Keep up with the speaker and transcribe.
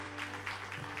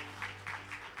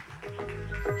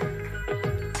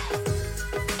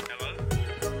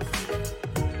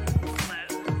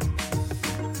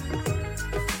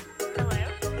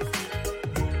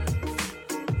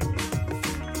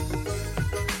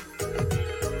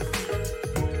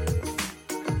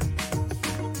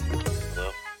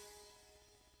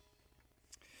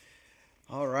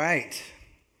All right.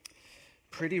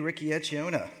 Pretty Ricky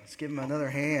Etchiona. Let's give him another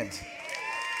hand.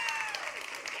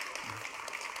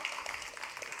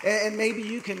 And maybe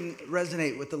you can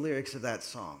resonate with the lyrics of that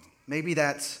song. Maybe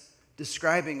that's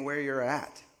describing where you're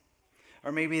at.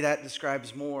 Or maybe that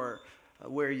describes more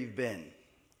where you've been.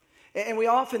 And we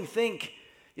often think,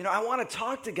 I want to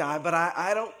talk to God, but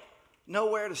I don't know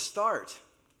where to start.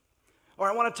 Or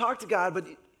I want to talk to God, but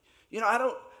I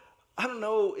don't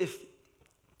know if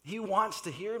He wants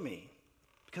to hear me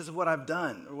because of what I've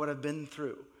done or what I've been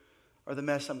through or the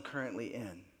mess I'm currently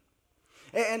in.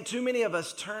 And too many of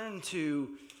us turn to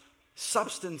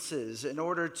substances in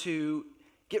order to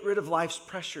get rid of life's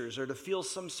pressures or to feel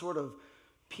some sort of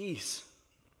peace.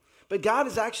 But God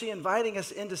is actually inviting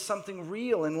us into something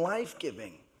real and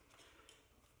life-giving,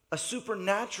 a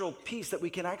supernatural peace that we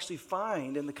can actually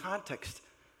find in the context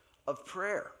of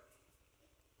prayer.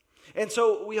 And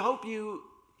so we hope you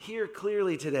hear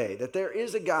clearly today that there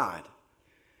is a God.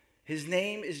 His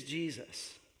name is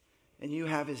Jesus, and you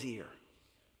have his ear.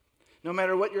 No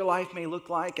matter what your life may look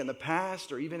like in the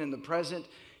past or even in the present,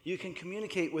 you can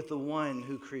communicate with the one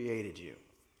who created you.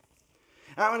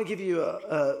 I want to give you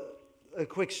a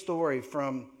quick story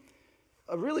from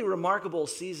a really remarkable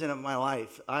season of my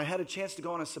life. I had a chance to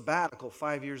go on a sabbatical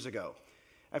 5 years ago.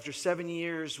 After 7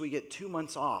 years, we get 2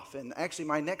 months off, and actually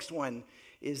my next one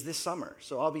is this summer.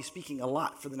 So I'll be speaking a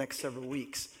lot for the next several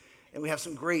weeks. And we have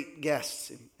some great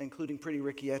guests, including Pretty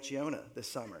Ricky Etchiona this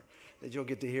summer that you'll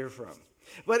get to hear from.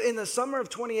 But in the summer of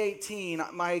 2018,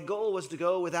 my goal was to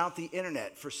go without the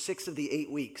internet for 6 of the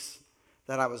 8 weeks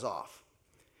that I was off.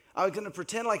 I was going to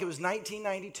pretend like it was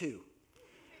 1992.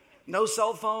 No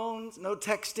cell phones, no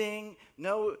texting,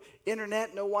 no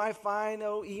internet, no Wi-Fi,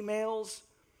 no emails.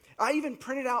 I even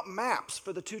printed out maps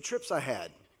for the 2 trips I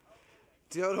had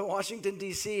to go to Washington,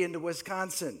 D.C. and to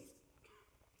Wisconsin.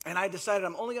 And I decided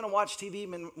I'm only going to watch TV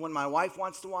when my wife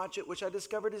wants to watch it, which I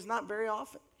discovered is not very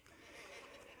often.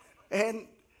 And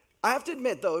I have to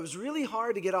admit, though, it was really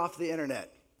hard to get off the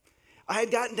internet. I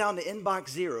had gotten down to inbox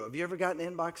zero. Have you ever gotten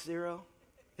inbox zero?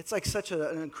 It's like such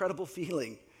an incredible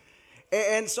feeling.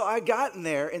 And so I got in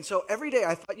there, and so every day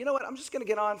I thought, you know what, I'm just going to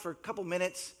get on for a couple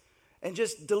minutes and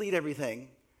just delete everything.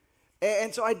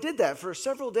 And so I did that for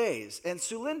several days. And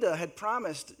Sulinda had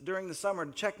promised during the summer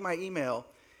to check my email.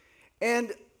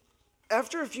 And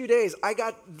after a few days, I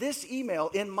got this email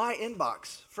in my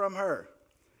inbox from her.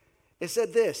 It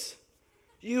said this: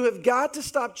 "You have got to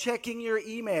stop checking your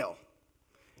email."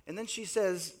 And then she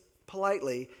says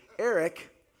politely, "Eric,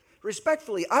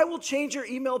 respectfully, I will change your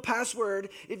email password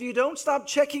if you don't stop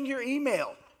checking your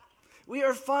email. We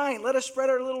are fine. Let us spread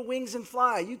our little wings and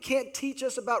fly. You can't teach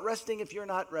us about resting if you're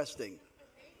not resting."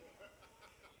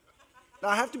 Now,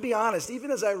 I have to be honest,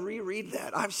 even as I reread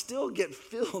that, I still get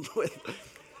filled with,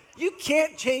 you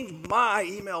can't change my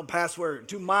email password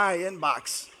to my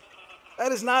inbox.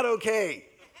 That is not okay.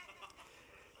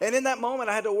 And in that moment,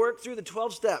 I had to work through the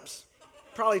 12 steps,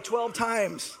 probably 12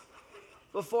 times,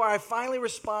 before I finally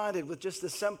responded with just a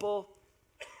simple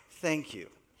thank you.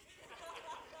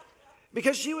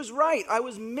 Because she was right. I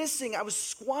was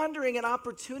squandering an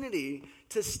opportunity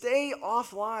to stay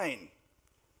offline.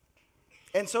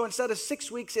 And so instead of 6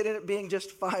 weeks, it ended up being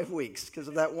just 5 weeks because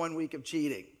of that 1 week of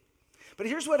cheating. But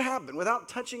here's what happened. Without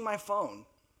touching my phone,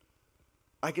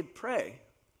 I could pray.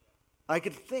 I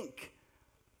could think.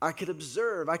 I could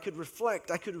observe. I could reflect.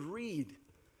 I could read.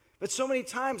 But so many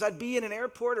times I'd be in an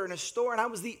airport or in a store and I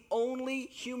was the only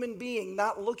human being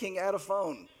not looking at a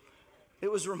phone. It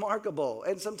was remarkable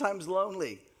and sometimes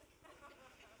lonely.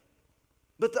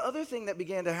 But the other thing that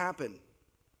began to happen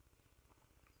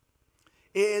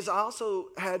is I also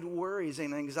had worries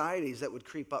and anxieties that would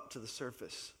creep up to the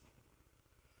surface.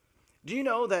 Do you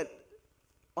know that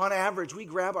on average we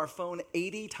grab our phone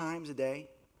 80 times a day?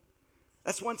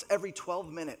 That's once every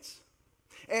 12 minutes.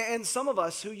 And some of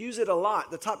us who use it a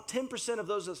lot, the top 10% of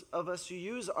those of us who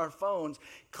use our phones,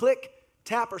 click,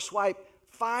 tap, or swipe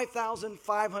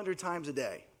 5,500 times a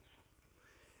day.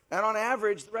 And on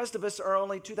average, the rest of us are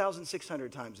only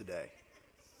 2,600 times a day.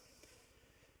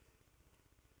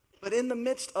 But in the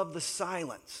midst of the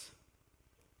silence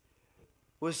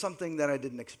was something that I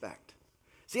didn't expect.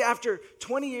 See, after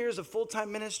 20 years of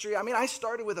full-time ministry, I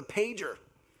started with a pager.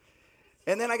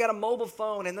 And then I got a mobile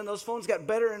phone, and then those phones got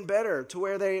better and better to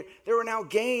where there were now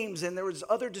games and there was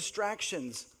other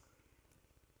distractions.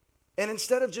 And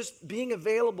instead of just being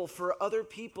available for other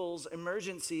people's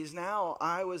emergencies, now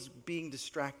I was being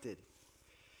distracted.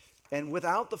 And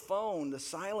without the phone, the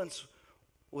silence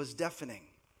was deafening.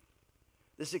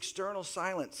 This external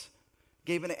silence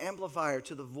gave an amplifier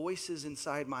to the voices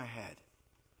inside my head.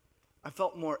 I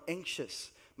felt more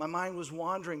anxious. My mind was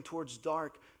wandering towards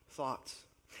dark thoughts.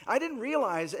 I didn't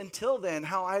realize until then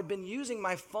how I had been using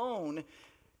my phone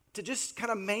to just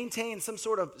kind of maintain some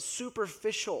sort of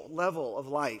superficial level of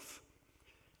life,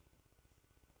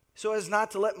 so as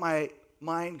not to let my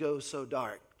mind go so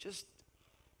dark. Just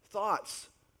thoughts,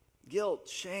 guilt,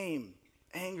 shame,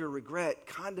 anger, regret,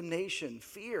 condemnation,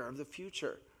 fear of the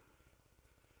future.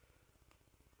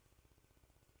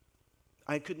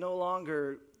 I could no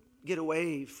longer get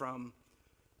away from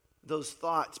those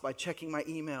thoughts by checking my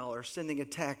email or sending a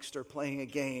text or playing a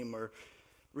game or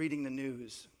reading the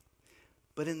news.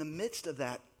 But in the midst of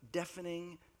that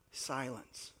deafening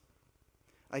silence,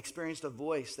 I experienced a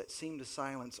voice that seemed to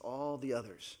silence all the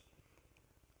others.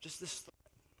 Just this thought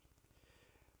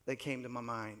that came to my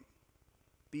mind: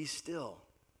 be still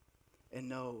and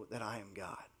know that I am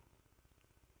God.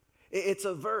 It's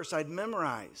a verse I'd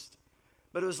memorized,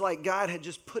 but it was like God had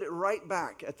just put it right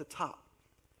back at the top.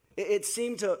 It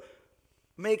seemed to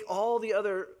make all the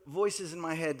other voices in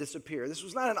my head disappear. This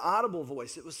was not an audible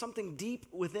voice. It was something deep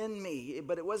within me,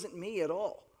 but it wasn't me at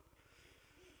all.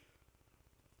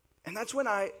 And that's when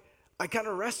I kind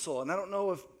of wrestle, and I don't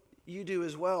know if you do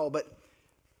as well, but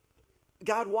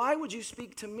God, why would you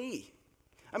speak to me?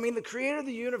 I mean, the creator of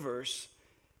the universe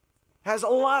has a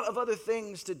lot of other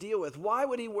things to deal with. Why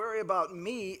would he worry about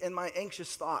me and my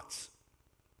anxious thoughts?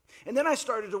 And then I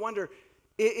started to wonder,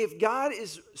 if God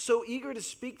is so eager to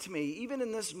speak to me, even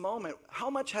in this moment,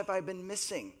 how much have I been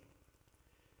missing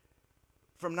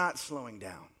from not slowing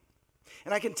down?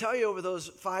 And I can tell you over those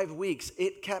 5 weeks,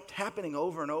 it kept happening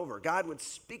over and over. God would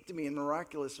speak to me in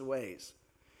miraculous ways.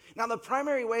 Now, the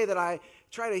primary way that I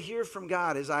try to hear from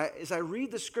God is I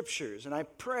read the scriptures and I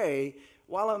pray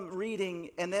while I'm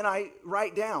reading, and then I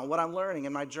write down what I'm learning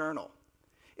in my journal.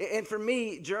 And for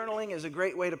me, journaling is a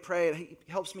great way to pray. It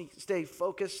helps me stay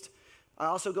focused. I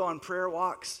also go on prayer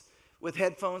walks with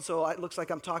headphones, so it looks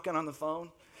like I'm talking on the phone.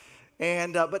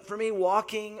 And but for me,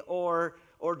 walking or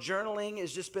journaling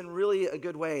has just been really a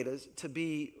good way to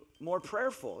be more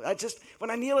prayerful. When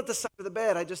I kneel at the side of the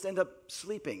bed, I just end up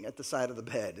sleeping at the side of the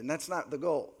bed, and that's not the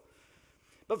goal.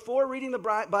 Before reading the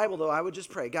Bible, though, I would just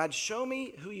pray, God, show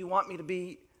me who you want me to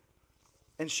be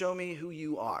and show me who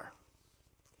you are.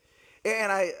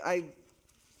 And I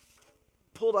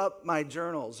pulled up my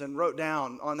journals and wrote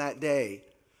down on that day,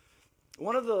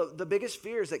 one of the biggest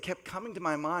fears that kept coming to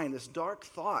my mind, this dark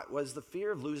thought, was the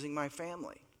fear of losing my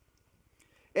family.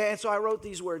 And so I wrote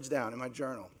these words down in my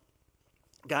journal.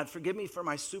 God, forgive me for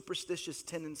my superstitious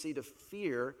tendency to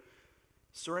fear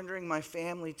surrendering my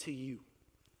family to you.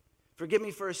 Forgive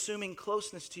me for assuming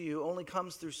closeness to you only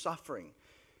comes through suffering.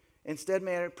 Instead,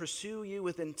 may I pursue you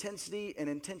with intensity and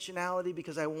intentionality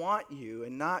because I want you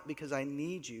and not because I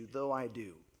need you, though I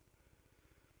do.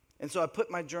 And so I put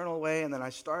my journal away and then I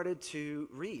started to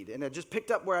read. And I just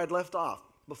picked up where I'd left off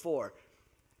before.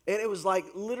 And it was like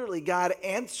literally God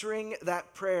answering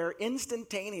that prayer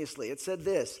instantaneously. It said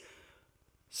this,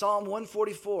 Psalm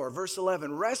 144, verse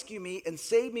 11, rescue me and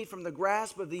save me from the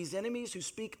grasp of these enemies who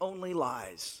speak only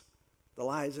lies, the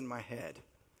lies in my head.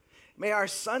 May our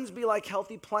sons be like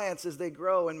healthy plants as they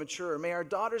grow and mature. May our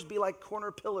daughters be like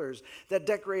corner pillars that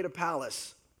decorate a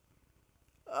palace.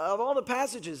 Of all the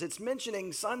passages, it's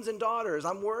mentioning sons and daughters.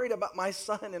 I'm worried about my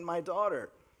son and my daughter.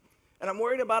 And I'm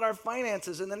worried about our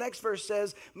finances. And the next verse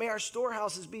says, may our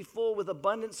storehouses be full with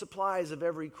abundant supplies of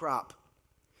every crop.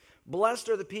 Blessed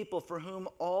are the people for whom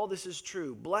all this is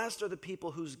true. Blessed are the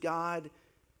people whose God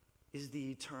is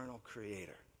the eternal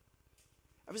creator.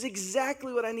 That was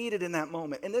exactly what I needed in that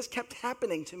moment. And this kept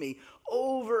happening to me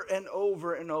over and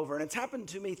over and over. And it's happened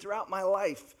to me throughout my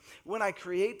life when I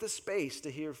create the space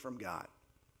to hear from God.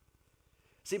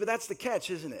 See, but that's the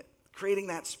catch, isn't it? Creating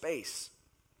that space.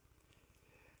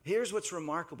 Here's what's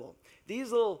remarkable.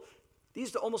 These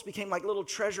almost became like little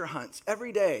treasure hunts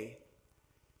every day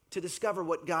to discover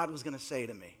what God was going to say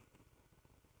to me.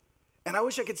 And I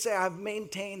wish I could say I've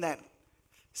maintained that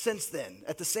since then,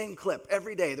 at the same clip.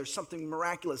 Every day there's something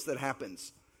miraculous that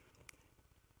happens.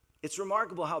 It's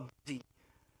remarkable how busy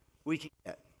we can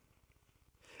get.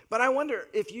 But I wonder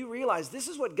if you realize this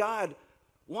is what God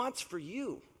wants for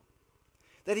you.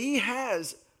 That he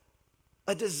has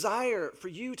a desire for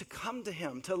you to come to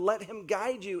him, to let him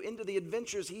guide you into the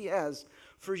adventures he has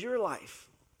for your life.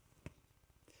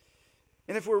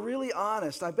 And if we're really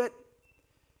honest, I bet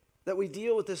that we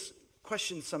deal with this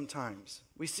questions sometimes.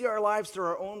 We see our lives through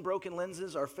our own broken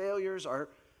lenses, our failures, our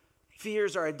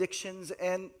fears, our addictions,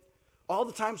 and all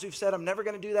the times we've said, I'm never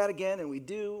going to do that again, and we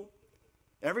do.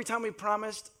 Every time we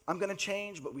promised, I'm going to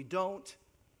change, but we don't.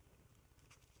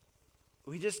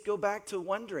 We just go back to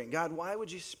wondering, God, why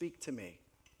would you speak to me?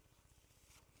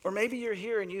 Or maybe you're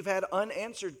here and you've had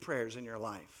unanswered prayers in your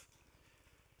life.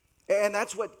 And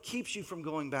that's what keeps you from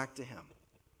going back to him.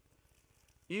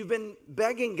 You've been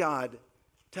begging God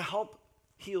to help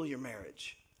heal your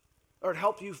marriage or to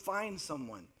help you find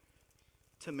someone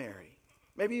to marry.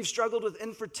 Maybe you've struggled with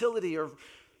infertility, or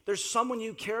there's someone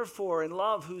you care for and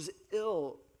love who's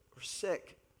ill or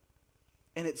sick,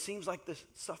 and it seems like the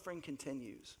suffering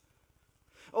continues.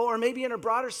 Or maybe in a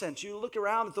broader sense, you look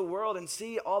around at the world and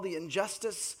see all the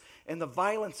injustice and the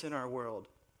violence in our world.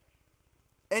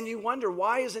 And you wonder,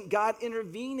 why isn't God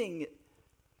intervening?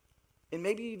 And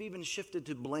maybe you've even shifted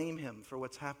to blame him for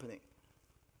what's happening.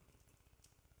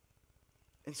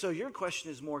 And so your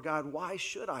question is more, God, why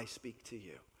should I speak to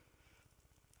you?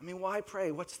 I mean, why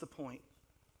pray? What's the point?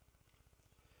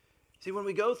 See, when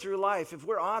we go through life, if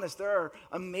we're honest, there are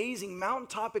amazing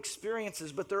mountaintop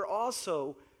experiences, but there are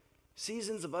also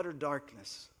seasons of utter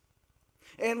darkness.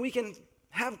 And we can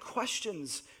have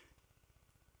questions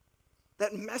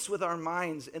that mess with our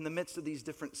minds in the midst of these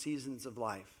different seasons of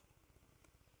life.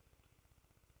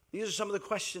 These are some of the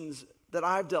questions that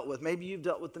I've dealt with. Maybe you've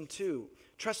dealt with them too.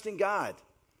 Trusting God.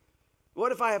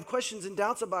 What if I have questions and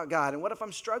doubts about God? And what if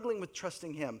I'm struggling with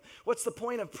trusting him? What's the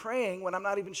point of praying when I'm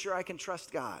not even sure I can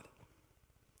trust God?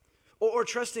 Or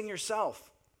trusting yourself.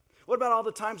 What about all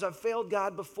the times I've failed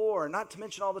God before? Not to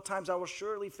mention all the times I will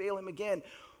surely fail him again.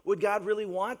 Would God really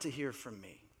want to hear from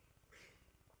me?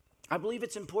 I believe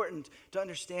it's important to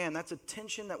understand that's a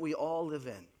tension that we all live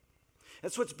in.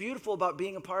 That's what's beautiful about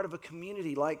being a part of a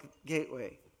community like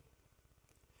Gateway.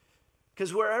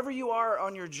 Because wherever you are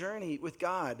on your journey with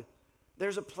God,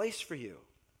 there's a place for you.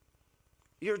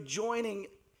 You're joining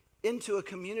into a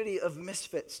community of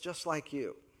misfits just like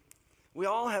you. We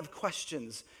all have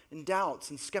questions and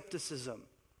doubts and skepticism.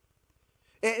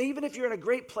 And even if you're in a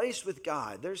great place with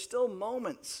God, there's still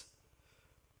moments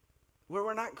where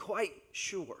we're not quite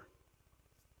sure.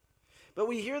 But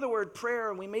we hear the word prayer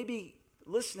and we may be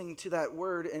listening to that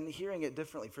word and hearing it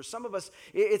differently. For some of us,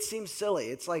 it seems silly.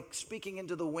 It's like speaking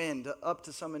into the wind up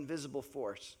to some invisible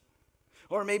force.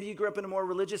 Or maybe you grew up in a more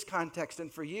religious context,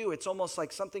 and for you, it's almost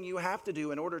like something you have to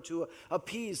do in order to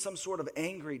appease some sort of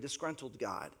angry, disgruntled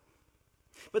God.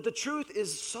 But the truth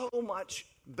is so much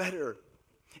better.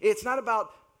 It's not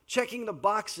about checking the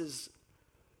boxes.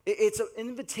 It's an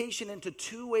invitation into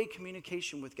two-way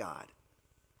communication with God,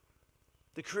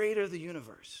 the creator of the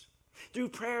universe. Through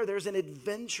prayer, there's an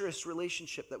adventurous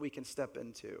relationship that we can step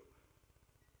into.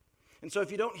 And so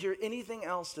if you don't hear anything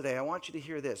else today, I want you to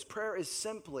hear this. Prayer is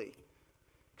simply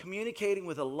communicating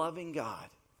with a loving God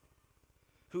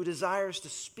who desires to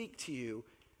speak to you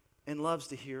and loves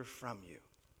to hear from you.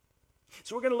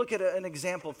 So we're going to look at an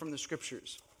example from the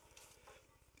scriptures.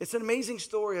 It's an amazing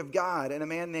story of God and a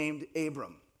man named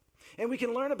Abram. And we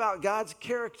can learn about God's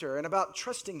character and about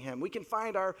trusting him. We can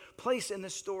find our place in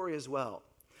this story as well.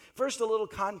 First, a little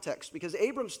context, because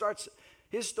Abram starts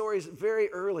his stories very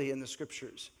early in the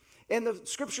scriptures. And the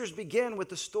scriptures begin with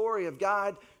the story of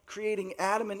God creating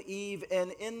Adam and Eve,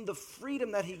 and in the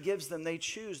freedom that he gives them, they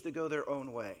choose to go their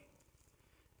own way.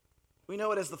 We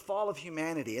know it as the fall of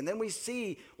humanity. And then we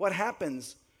see what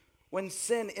happens when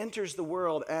sin enters the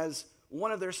world as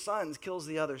one of their sons kills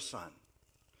the other son.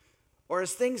 Or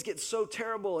as things get so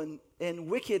terrible and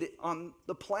wicked on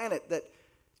the planet that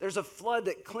there's a flood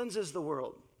that cleanses the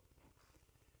world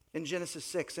in Genesis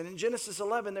 6. And in Genesis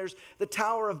 11, there's the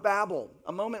Tower of Babel,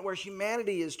 a moment where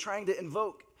humanity is trying to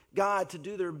invoke God to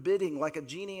do their bidding like a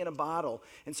genie in a bottle.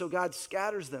 And so God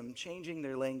scatters them, changing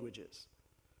their languages.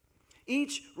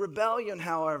 Each rebellion,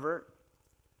 however,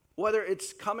 whether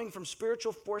it's coming from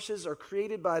spiritual forces or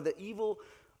created by the evil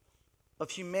of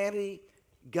humanity,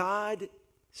 God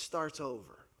starts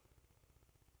over.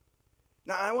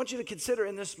 Now, I want you to consider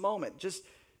in this moment, just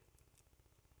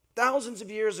thousands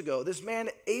of years ago, this man,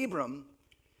 Abram,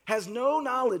 has no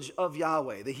knowledge of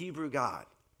Yahweh, the Hebrew God.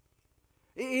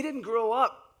 He didn't grow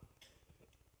up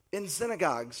in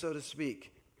synagogue, so to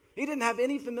speak. He didn't have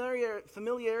any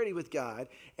familiarity with God,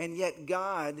 and yet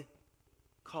God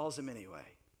calls him anyway.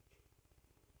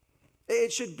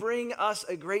 It should bring us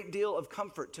a great deal of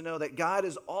comfort to know that God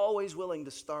is always willing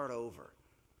to start over,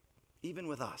 even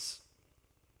with us.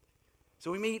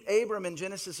 So we meet Abram in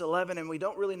Genesis 11, and we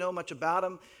don't really know much about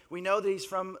him. We know that he's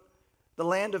from the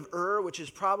land of Ur, which is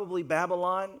probably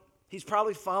Babylon. He's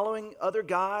probably following other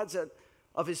gods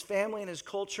of his family and his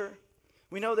culture.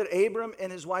 We know that Abram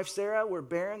and his wife Sarah were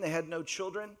barren. They had no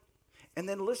children. And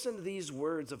then listen to these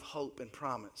words of hope and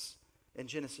promise in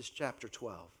Genesis chapter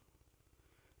 12.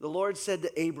 The Lord said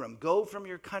to Abram, "Go from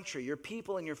your country, your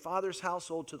people, and your father's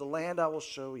household to the land I will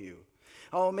show you.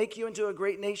 I will make you into a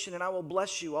great nation, and I will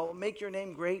bless you. I will make your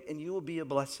name great, and you will be a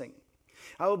blessing.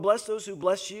 I will bless those who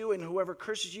bless you, and whoever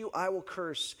curses you, I will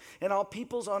curse. And all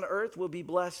peoples on earth will be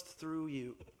blessed through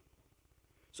you."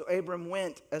 So Abram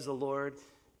went as the Lord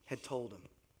had told him.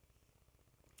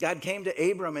 God came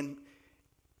to Abram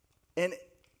and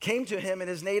came to him in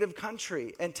his native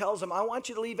country and tells him, "I want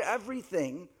you to leave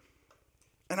everything,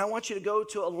 and I want you to go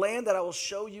to a land that I will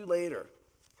show you later."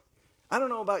 I don't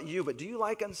know about you, but do you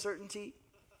like uncertainty?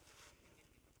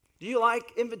 Do you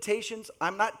like invitations?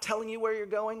 I'm not telling you where you're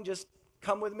going, just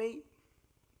come with me.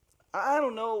 I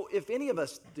don't know if any of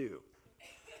us do.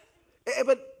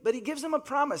 But he gives him a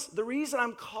promise. The reason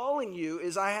I'm calling you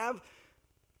is I have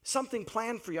something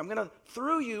planned for you. I'm going to,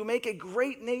 through you, make a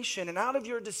great nation, and out of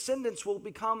your descendants will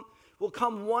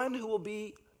come one who will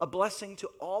be a blessing to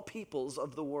all peoples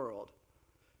of the world.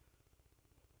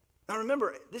 Now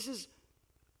remember, this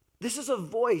is a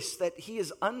voice that he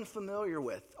is unfamiliar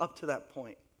with up to that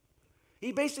point.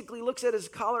 He basically looks at his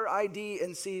caller ID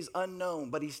and sees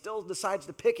unknown, but he still decides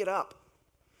to pick it up.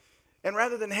 And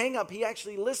rather than hang up, he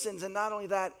actually listens, and not only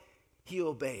that, he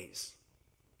obeys.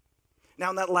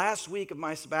 Now, in that last week of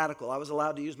my sabbatical, I was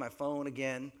allowed to use my phone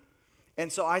again.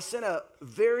 And so I sent a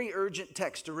very urgent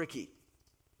text to Ricky.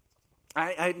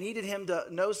 I needed him to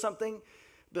know something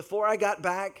before I got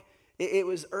back. It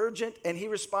was urgent, and he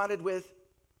responded with,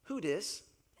 "Who dis?"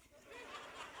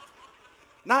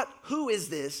 Not "who is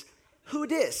this?" Who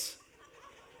dis?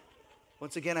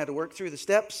 Once again, I had to work through the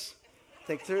steps,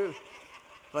 think through.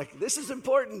 Like, this is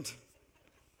important.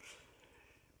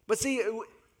 But see,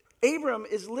 Abram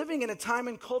is living in a time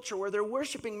and culture where they're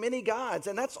worshiping many gods,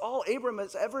 and that's all Abram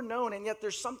has ever known, and yet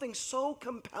there's something so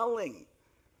compelling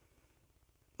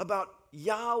about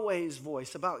Yahweh's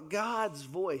voice, about God's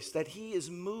voice, that he is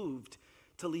moved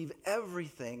to leave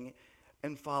everything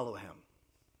and follow him.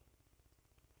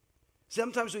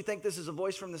 Sometimes we think this is a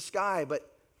voice from the sky,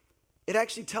 but it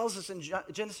actually tells us in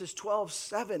Genesis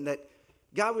 12:7 that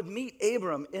God would meet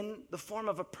Abram in the form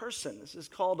of a person. This is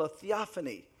called a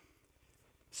theophany,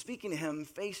 speaking to him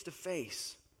face to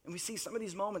face. And we see some of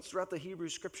these moments throughout the Hebrew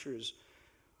scriptures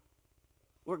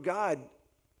where God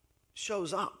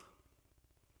shows up.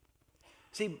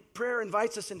 See, prayer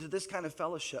invites us into this kind of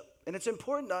fellowship, and it's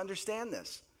important to understand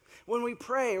this. When we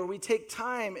pray or we take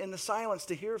time in the silence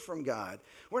to hear from God,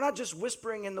 we're not just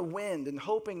whispering in the wind and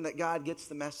hoping that God gets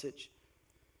the message.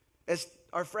 As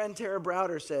our friend Tara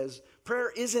Browder says, prayer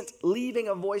isn't leaving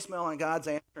a voicemail on God's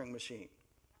answering machine.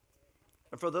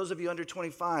 And for those of you under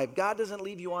 25, God doesn't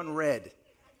leave you on red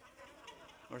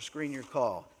or screen your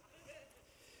call.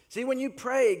 See, when you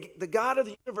pray, the God of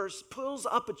the universe pulls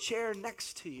up a chair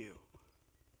next to you.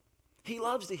 He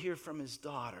loves to hear from his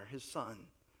daughter, his son.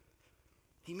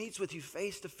 He meets with you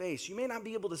face to face. You may not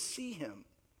be able to see him,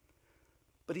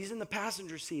 but he's in the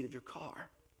passenger seat of your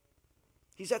car.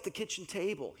 He's at the kitchen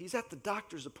table. He's at the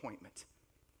doctor's appointment.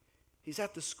 He's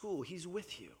at the school. He's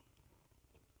with you.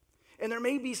 And there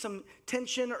may be some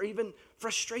tension or even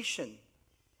frustration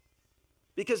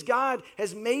because God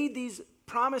has made these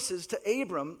promises to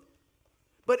Abram,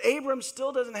 but Abram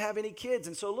still doesn't have any kids.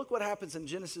 And so look what happens in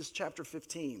Genesis chapter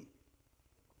 15.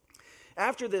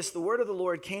 After this, the word of the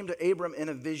Lord came to Abram in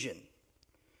a vision.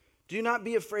 "Do not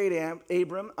be afraid,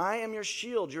 Abram. I am your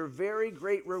shield, your very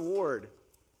great reward."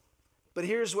 But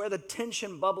here's where the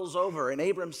tension bubbles over. And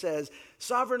Abram says,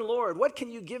 "Sovereign Lord, what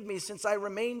can you give me since I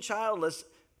remain childless?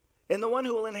 And the one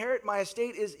who will inherit my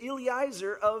estate is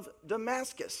Eliezer of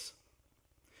Damascus."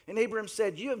 And Abram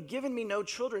said, "You have given me no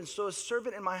children, so a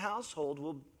servant in my household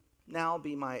will now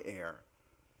be my heir."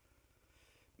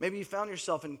 Maybe you found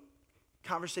yourself in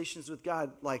conversations with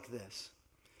God like this.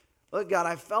 "Look, God,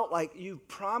 I felt like you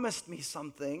promised me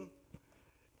something,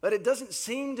 but it doesn't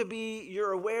seem to be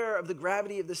you're aware of the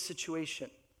gravity of this situation."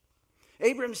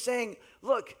 Abram's saying,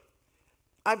 "Look,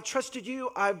 I've trusted you,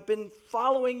 I've been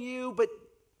following you, but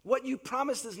what you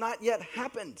promised has not yet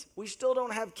happened. We still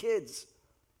don't have kids."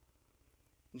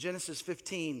 In Genesis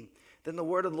 15, then the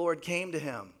word of the Lord came to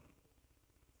him.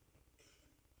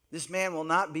 "This man will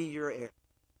not be your heir.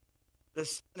 The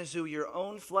son is who your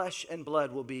own flesh and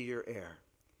blood will be your heir."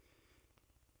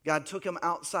 God took him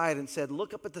outside and said,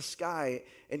 "Look up at the sky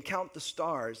and count the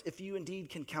stars, if you indeed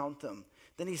can count them."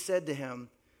 Then he said to him,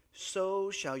 "So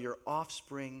shall your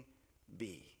offspring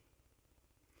be."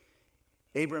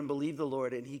 Abram believed the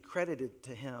Lord, and he credited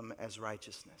to him as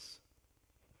righteousness.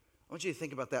 I want you to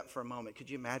think about that for a moment. Could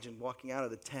you imagine walking out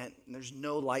of the tent and there's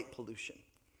no light pollution?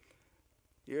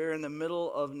 You're in the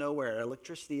middle of nowhere.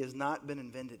 Electricity has not been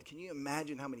invented. Can you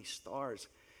imagine how many stars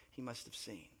he must have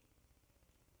seen?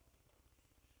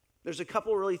 There's a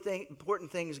couple really important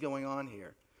things going on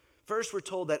here. First, we're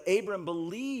told that Abram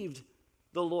believed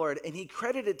the Lord and he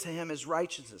credited to him as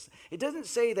righteousness. It doesn't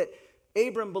say that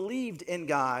Abram believed in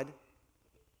God,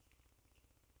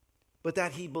 but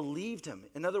that he believed him.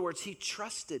 In other words, he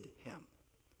trusted him.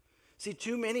 See,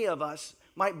 too many of us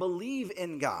might believe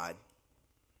in God,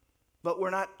 but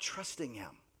we're not trusting him.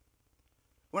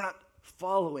 We're not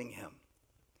following him.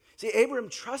 See, Abram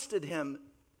trusted him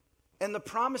and the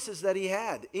promises that he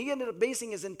had. He ended up basing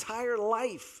his entire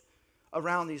life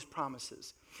around these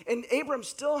promises. And Abram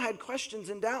still had questions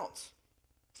and doubts.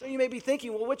 So you may be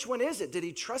thinking, well, which one is it? Did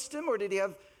he trust him or did he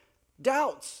have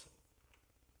doubts?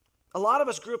 A lot of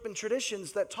us grew up in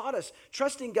traditions that taught us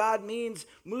trusting God means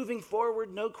moving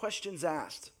forward, no questions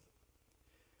asked.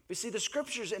 But see, the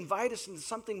scriptures invite us into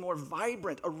something more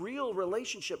vibrant, a real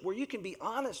relationship where you can be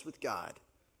honest with God.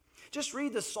 Just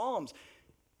read the Psalms.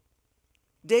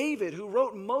 David, who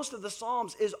wrote most of the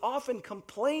Psalms, is often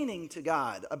complaining to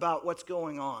God about what's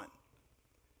going on.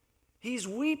 He's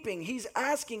weeping, he's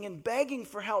asking and begging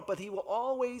for help, but he will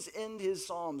always end his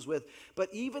Psalms with, "But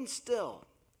even still,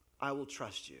 I will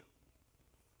trust you."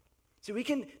 See, we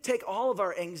can take all of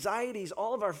our anxieties,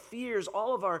 all of our fears,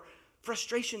 all of our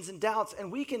frustrations and doubts,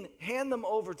 and we can hand them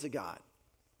over to God.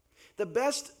 The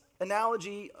best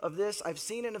analogy of this I've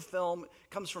seen in a film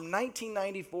comes from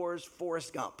 1994's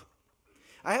Forrest Gump.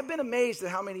 I have been amazed at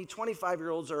how many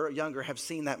 25-year-olds or younger have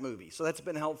seen that movie, so that's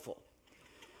been helpful.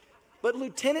 But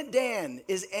Lieutenant Dan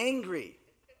is angry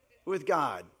with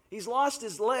God. He's lost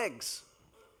his legs.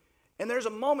 And there's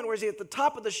a moment where he's at the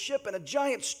top of the ship and a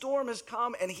giant storm has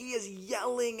come and he is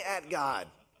yelling at God.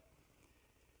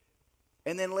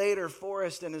 And then later,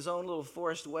 Forrest, in his own little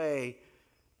Forrest way,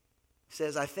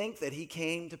 says, I think that he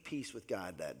came to peace with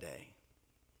God that day.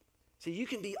 See, you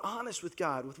can be honest with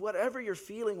God with whatever you're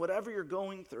feeling, whatever you're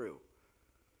going through.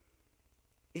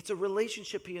 It's a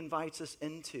relationship he invites us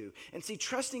into. And see,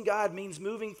 trusting God means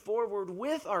moving forward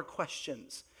with our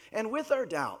questions and with our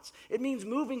doubts. It means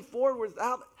moving forward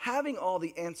without having all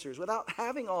the answers, without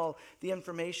having all the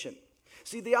information.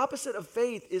 See, the opposite of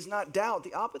faith is not doubt.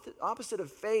 The opposite of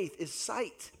faith is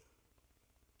sight.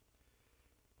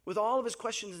 With all of his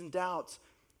questions and doubts,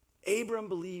 Abram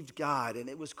believed God, and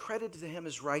it was credited to him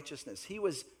as righteousness. He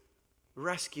was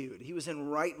rescued. He was in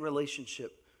right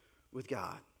relationship with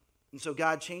God. And so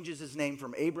God changes his name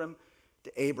from Abram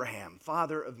to Abraham,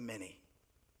 father of many.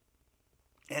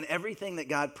 And everything that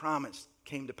God promised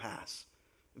came to pass.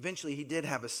 Eventually, he did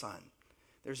have a son.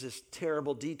 There's this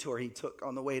terrible detour he took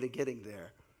on the way to getting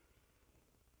there.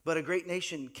 But a great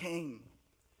nation came,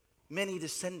 many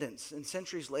descendants, and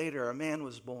centuries later, a man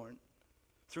was born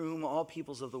through whom all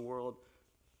peoples of the world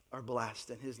are blessed,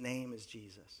 and his name is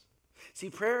Jesus. See,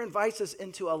 prayer invites us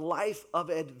into a life of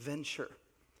adventure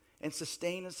and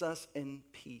sustains us in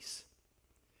peace.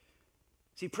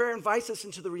 See, prayer invites us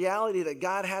into the reality that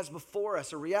God has before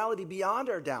us, a reality beyond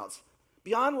our doubts,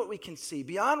 beyond what we can see,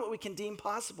 beyond what we can deem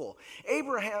possible.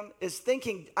 Abraham is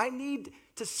thinking, I need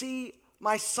to see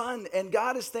my son, and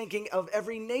God is thinking of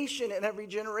every nation and every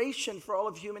generation for all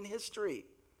of human history.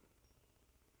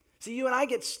 See, you and I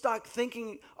get stuck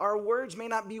thinking our words may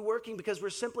not be working because we're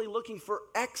simply looking for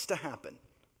X to happen.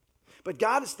 But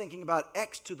God is thinking about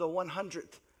X to the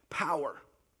 100th power.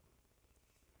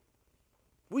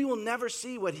 We will never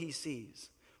see what he sees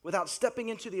without stepping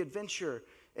into the adventure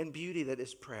and beauty that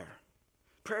is prayer.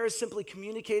 Prayer is simply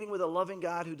communicating with a loving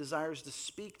God who desires to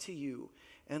speak to you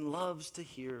and loves to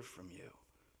hear from you.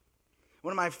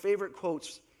 One of my favorite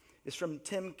quotes is from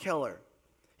Tim Keller.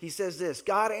 He says this,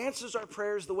 God answers our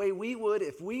prayers the way we would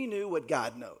if we knew what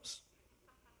God knows.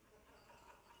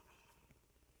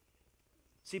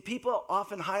 See, people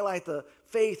often highlight the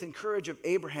faith and courage of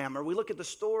Abraham, or we look at the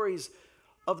stories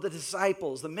of the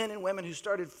disciples, the men and women who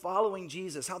started following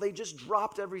Jesus, how they just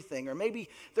dropped everything. Or maybe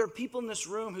there are people in this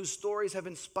room whose stories have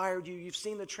inspired you. You've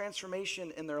seen the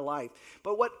transformation in their life.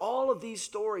 But what all of these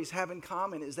stories have in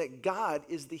common is that God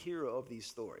is the hero of these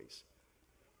stories.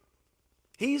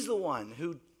 He's the one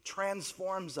who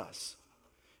transforms us.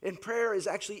 And prayer is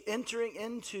actually entering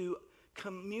into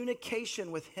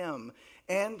communication with him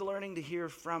and learning to hear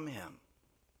from him.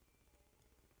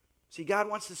 See, God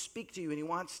wants to speak to you and he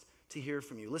wants to hear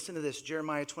from you. Listen to this,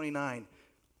 Jeremiah 29.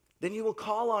 Then you will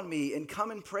call on me and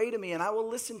come and pray to me, and I will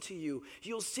listen to you.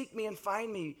 You'll seek me and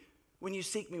find me when you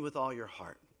seek me with all your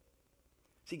heart.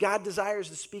 See, God desires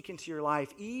to speak into your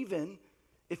life, even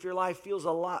if your life feels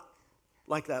a lot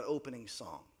like that opening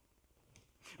song.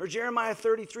 Or Jeremiah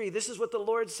 33, this is what the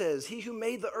Lord says. He who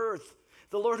made the earth,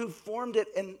 the Lord who formed it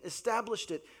and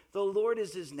established it, the Lord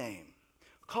is his name.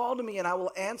 Call to me and I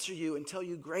will answer you and tell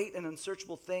you great and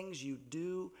unsearchable things you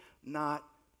do not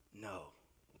know.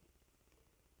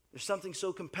 There's something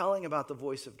so compelling about the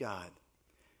voice of God.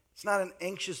 It's not an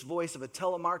anxious voice of a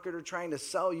telemarketer trying to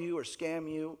sell you or scam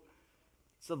you.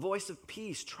 It's the voice of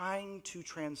peace trying to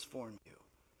transform you.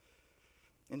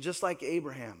 And just like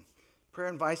Abraham, prayer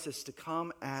invites us to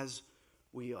come as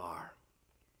we are.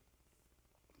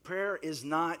 Prayer is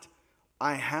not,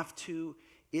 I have to,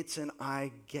 it's an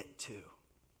I get to.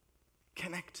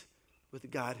 Connect with the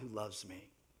God who loves me.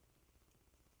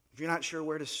 If you're not sure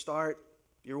where to start,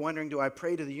 you're wondering, do I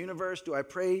pray to the universe? Do I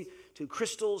pray to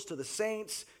crystals, to the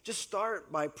saints? Just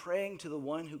start by praying to the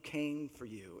one who came for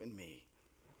you and me.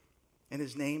 And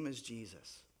his name is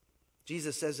Jesus.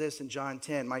 Jesus says this in John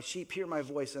 10, my sheep hear my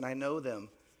voice and I know them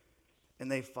and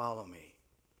they follow me.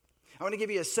 I want to give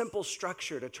you a simple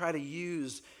structure to try to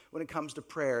use when it comes to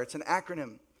prayer. It's an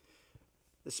acronym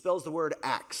that spells the word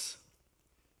ACTS.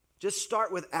 Just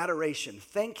start with adoration,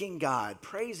 thanking God,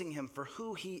 praising him for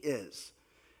who he is.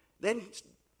 Then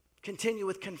continue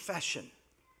with confession,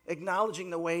 acknowledging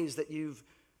the ways that you've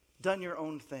done your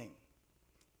own thing.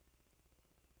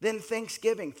 Then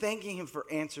thanksgiving, thanking him for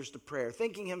answers to prayer,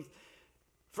 thanking him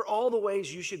for all the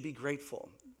ways you should be grateful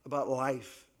about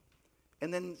life.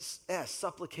 And then S,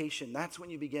 supplication. That's when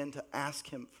you begin to ask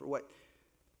him for what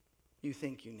you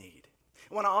think you need.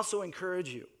 I want to also encourage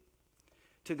you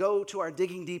to go to our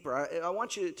Digging Deeper. I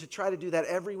want you to try to do that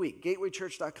every week,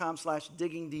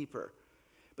 gatewaychurch.com/digging deeper.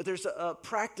 But there's a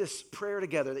practice prayer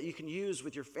together that you can use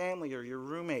with your family or your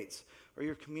roommates or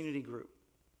your community group.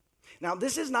 Now,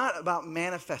 this is not about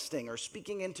manifesting or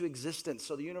speaking into existence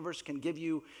so the universe can give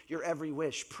you your every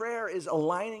wish. Prayer is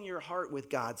aligning your heart with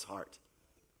God's heart.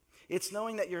 It's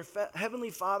knowing that your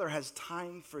Heavenly Father has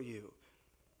time for you,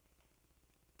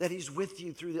 that he's with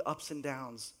you through the ups and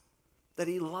downs, that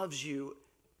he loves you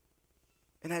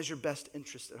and has your best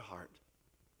interest at heart.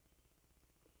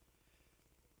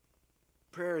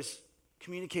 Prayer is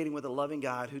communicating with a loving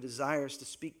God who desires to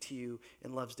speak to you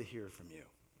and loves to hear from you.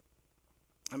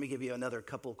 Let me give you another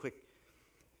couple quick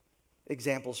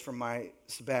examples from my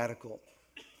sabbatical.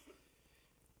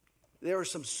 There were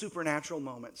some supernatural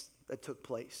moments that took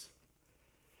place.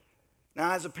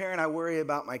 Now, as a parent, I worry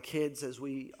about my kids, as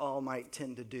we all might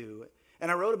tend to do. And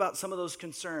I wrote about some of those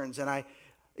concerns, and I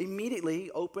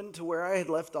immediately opened to where I had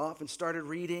left off and started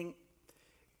reading.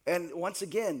 And once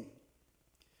again,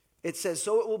 it says,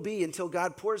 so it will be until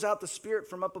God pours out the Spirit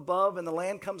from up above and the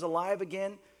land comes alive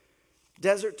again.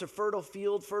 Desert to fertile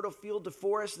field to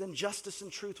forest, then justice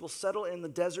and truth will settle in the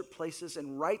desert places,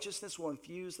 and righteousness will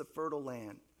infuse the fertile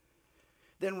land.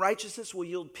 Then righteousness will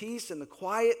yield peace, and the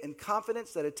quiet and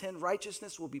confidence that attend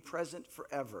righteousness will be present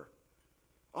forever.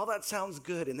 All that sounds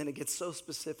good, and then it gets so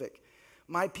specific.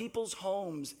 My people's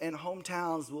homes and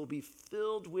hometowns will be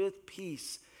filled with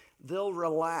peace. They'll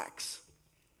relax,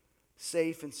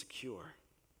 safe and secure.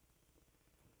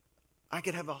 I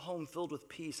could have a home filled with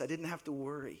peace. I didn't have to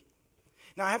worry.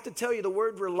 Now, I have to tell you, the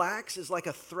word relax is like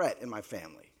a threat in my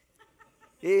family.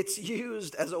 It's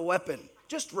used as a weapon.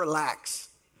 Just relax.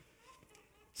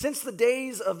 Since the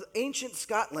days of ancient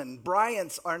Scotland,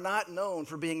 Bryants are not known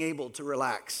for being able to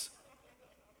relax.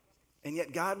 And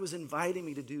yet God was inviting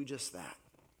me to do just that,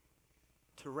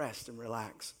 to rest and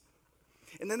relax.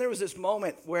 And then there was this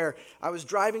moment where I was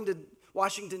driving to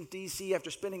Washington, D.C.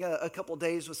 after spending a couple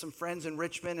days with some friends in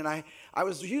Richmond, and I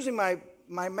was using my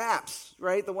maps,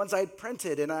 right, the ones I'd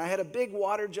printed, and I had a big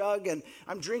water jug, and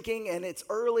I'm drinking, and it's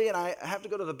early, and I have to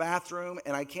go to the bathroom,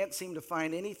 and I can't seem to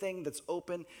find anything that's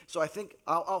open, so I think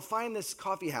I'll find this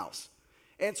coffee house.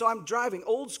 And so I'm driving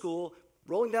old school,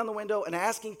 rolling down the window, and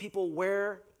asking people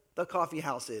where the coffee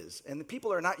house is. And the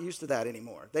people are not used to that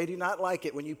anymore. They do not like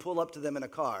it when you pull up to them in a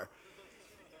car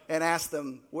and ask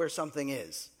them where something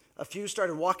is. A few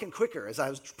started walking quicker as I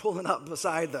was pulling up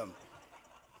beside them.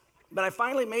 But I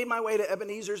finally made my way to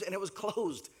Ebenezer's, and it was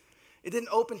closed. It didn't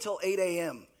open till 8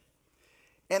 a.m.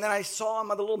 And then I saw on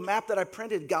my little map that I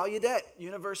printed Gallaudet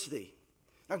University.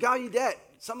 Now, Gallaudet,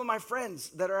 some of my friends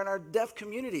that are in our deaf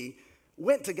community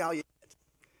went to Gallaudet.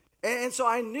 And so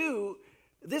I knew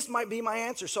this might be my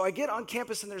answer. So I get on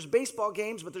campus, and there's baseball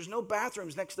games, but there's no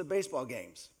bathrooms next to the baseball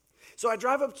games. So I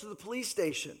drive up to the police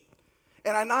station,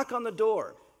 and I knock on the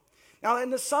door. Now,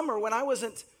 in the summer, when I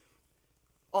wasn't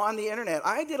on the internet,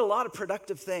 I did a lot of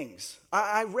productive things.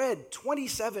 I read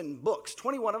 27 books.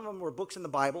 21 of them were books in the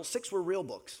Bible. 6 were real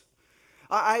books.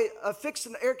 I fixed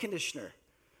an air conditioner.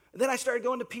 Then I started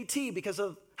going to PT because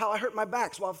of how I hurt my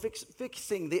back while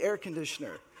fixing the air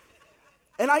conditioner.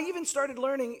 And I even started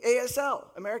learning ASL,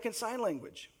 American Sign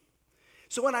Language.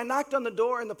 So when I knocked on the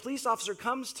door and the police officer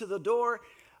comes to the door,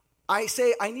 I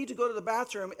say, I need to go to the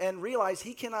bathroom, and realize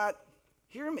he cannot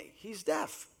hear me. He's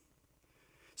deaf.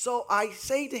 So I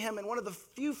say to him in one of the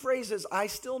few phrases I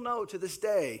still know to this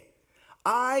day,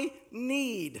 I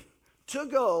need to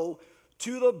go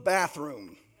to the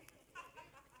bathroom.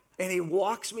 And he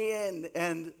walks me in,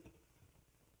 and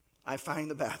I find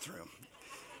the bathroom.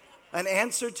 An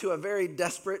answer to a very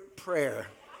desperate prayer.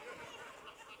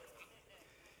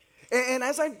 And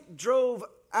as I drove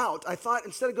out, I thought,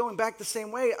 instead of going back the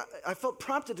same way, I felt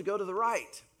prompted to go to the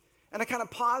right. And I kind of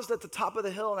paused at the top of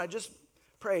the hill, and I just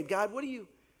prayed, God, what do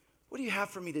you have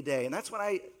for me today? And that's when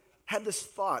I had this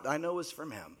thought I know was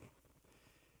from him.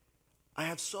 I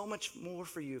have so much more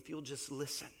for you if you'll just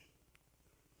listen.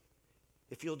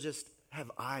 If you'll just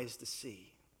have eyes to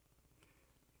see.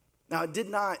 Now, it did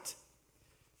not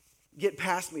get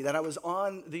past me that I was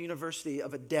on the University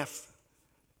of a deaf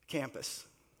campus.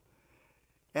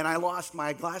 And I lost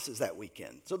my glasses that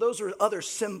weekend. So those were other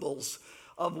symbols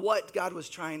of what God was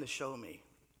trying to show me.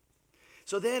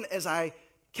 So then as I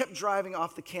kept driving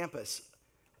off the campus,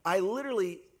 I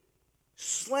literally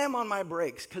slam on my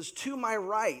brakes because to my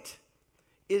right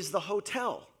is the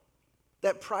hotel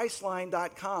that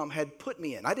Priceline.com had put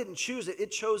me in. I didn't choose it.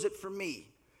 It chose it for me.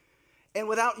 And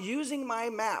without using my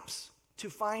maps to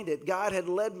find it, God had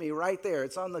led me right there.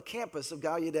 It's on the campus of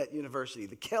Gallaudet University,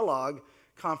 the Kellogg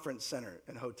Conference Center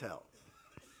and Hotel.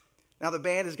 Now the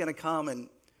band is going to come and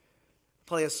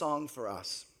play a song for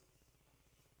us.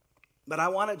 But I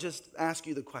want to just ask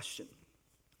you the question.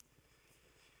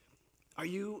 Are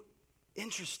you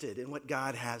interested in what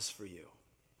God has for you?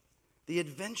 The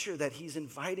adventure that he's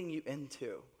inviting you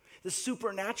into. The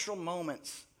supernatural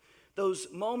moments. Those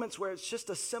moments where it's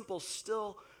just a simple,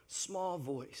 still, small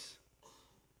voice.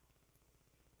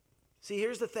 See,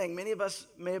 here's the thing. Many of us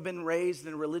may have been raised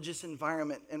in a religious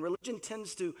environment, and religion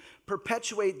tends to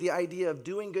perpetuate the idea of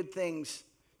doing good things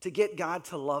to get God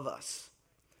to love us.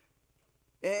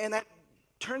 And that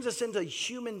turns us into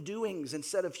human doings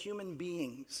instead of human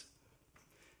beings.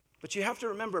 But you have to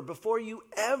remember, before you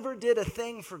ever did a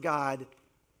thing for God,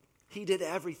 he did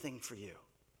everything for you.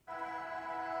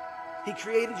 He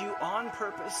created you on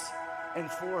purpose and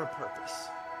for a purpose.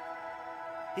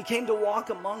 He came to walk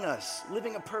among us,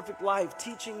 living a perfect life,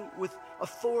 teaching with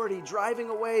authority, driving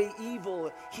away evil,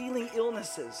 healing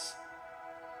illnesses,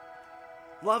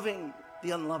 loving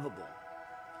the unlovable.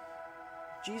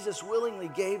 Jesus willingly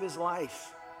gave his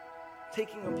life,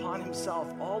 taking upon himself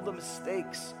all the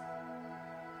mistakes,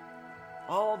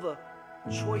 all the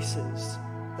choices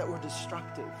that were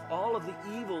destructive, all of the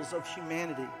evils of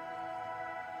humanity,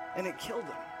 and it killed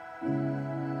him.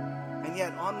 And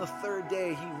yet on the third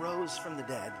day, he rose from the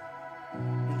dead.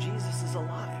 And Jesus is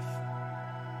alive.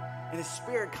 And his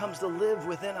Spirit comes to live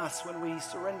within us when we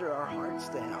surrender our hearts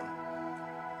to him.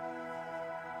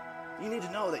 You need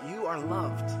to know that you are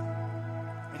loved.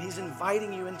 And he's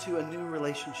inviting you into a new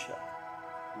relationship.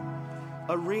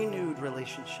 A renewed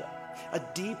relationship. A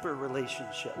deeper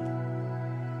relationship.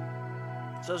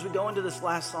 So as we go into this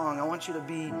last song, I want you to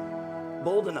be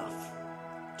bold enough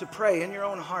to pray in your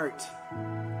own heart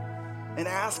and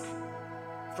ask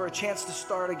for a chance to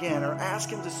start again, or ask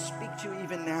him to speak to you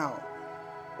even now,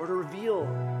 or to reveal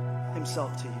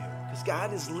himself to you, because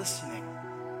God is listening.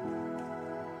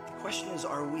 The question is,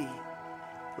 are we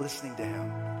listening to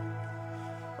him?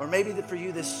 Or maybe that for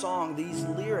you, this song, these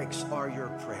lyrics are your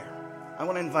prayer. I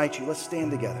want to invite you, let's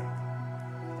stand together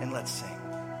and let's sing.